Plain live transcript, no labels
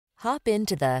Hop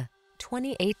into the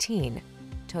 2018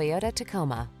 Toyota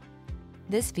Tacoma.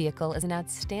 This vehicle is an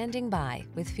outstanding buy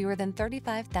with fewer than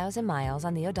 35,000 miles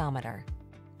on the odometer.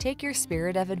 Take your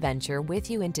spirit of adventure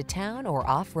with you into town or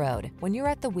off-road when you're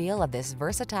at the wheel of this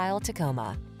versatile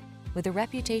Tacoma. With a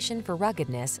reputation for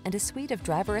ruggedness and a suite of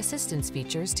driver assistance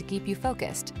features to keep you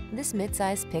focused, this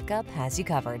midsize pickup has you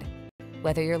covered.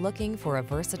 Whether you're looking for a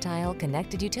versatile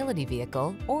connected utility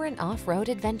vehicle or an off-road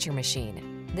adventure machine,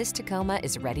 this Tacoma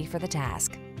is ready for the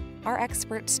task. Our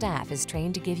expert staff is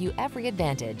trained to give you every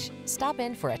advantage. Stop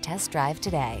in for a test drive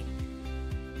today.